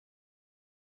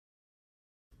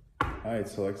Hi,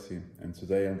 it's Alexei, and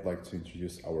today I'd like to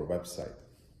introduce our website.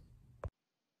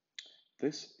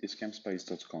 This is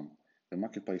Chemspace.com, the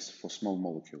marketplace for small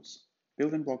molecules,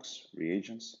 building blocks,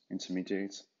 reagents,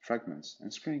 intermediates, fragments,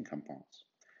 and screening compounds.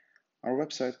 Our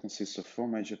website consists of four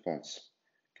major parts: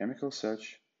 chemical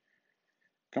search,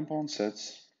 compound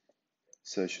sets,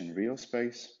 search in real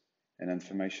space, and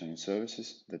information and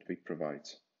services that we provide.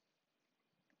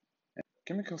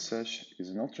 Chemical search is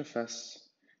an ultra-fast,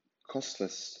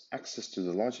 costless access to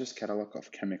the largest catalog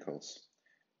of chemicals.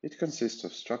 It consists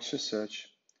of structure search,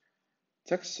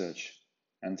 text search,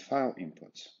 and file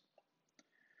input.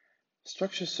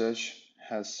 Structure search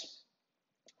has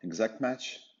exact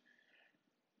match,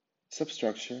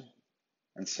 substructure,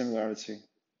 and similarity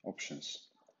options.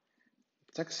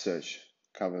 Text search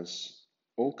covers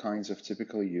all kinds of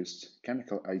typically used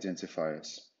chemical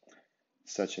identifiers,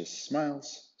 such as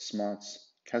SMILES, SMARTs,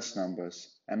 CAS numbers,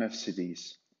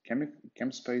 MFCDs,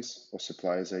 Chemspace, or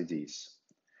suppliers' IDs.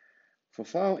 For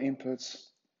file inputs,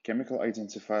 chemical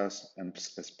identifiers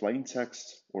as plain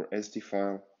text or SD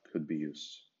file could be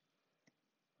used.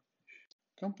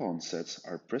 Compound sets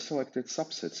are preselected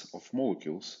subsets of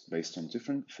molecules based on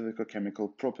different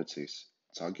physicochemical properties,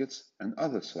 targets, and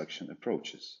other selection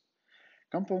approaches.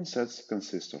 Compound sets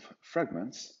consist of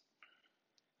fragments,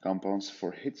 compounds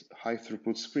for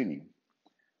high-throughput screening,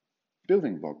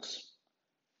 building blocks,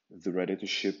 the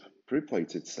ready-to-ship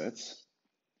pre-plated sets,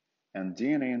 and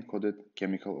DNA-encoded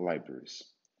chemical libraries.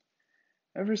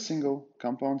 Every single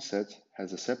compound set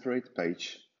has a separate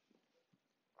page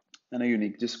and a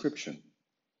unique description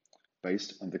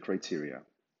based on the criteria.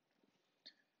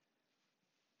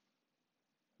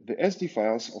 The SD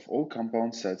files of all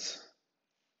compound sets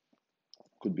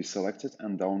could be selected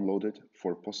and downloaded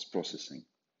for post-processing.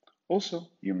 Also,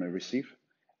 you may receive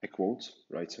a quote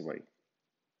right away.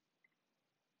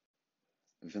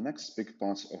 The next big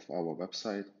part of our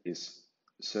website is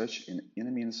search in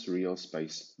Inimines real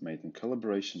space made in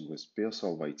collaboration with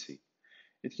Biosolve IT.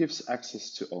 It gives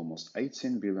access to almost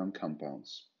 18 billion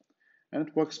compounds. And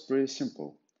it works pretty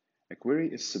simple. A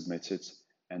query is submitted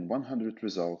and 100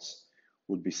 results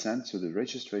would be sent to the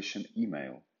registration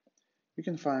email. You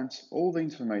can find all the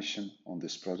information on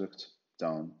this product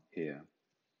down here.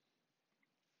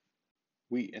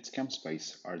 We at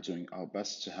Chemspace are doing our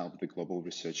best to help the global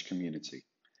research community.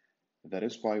 That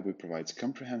is why we provide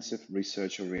comprehensive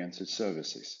research-oriented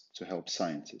services to help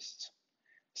scientists,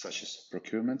 such as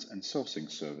procurement and sourcing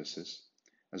services,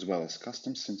 as well as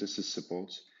custom synthesis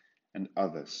support and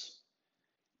others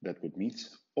that would meet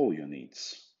all your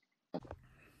needs.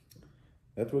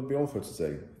 That would be all for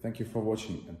today. Thank you for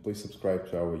watching, and please subscribe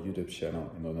to our YouTube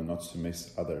channel in order not to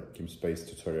miss other Chemspace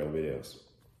tutorial videos.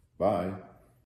 Bye!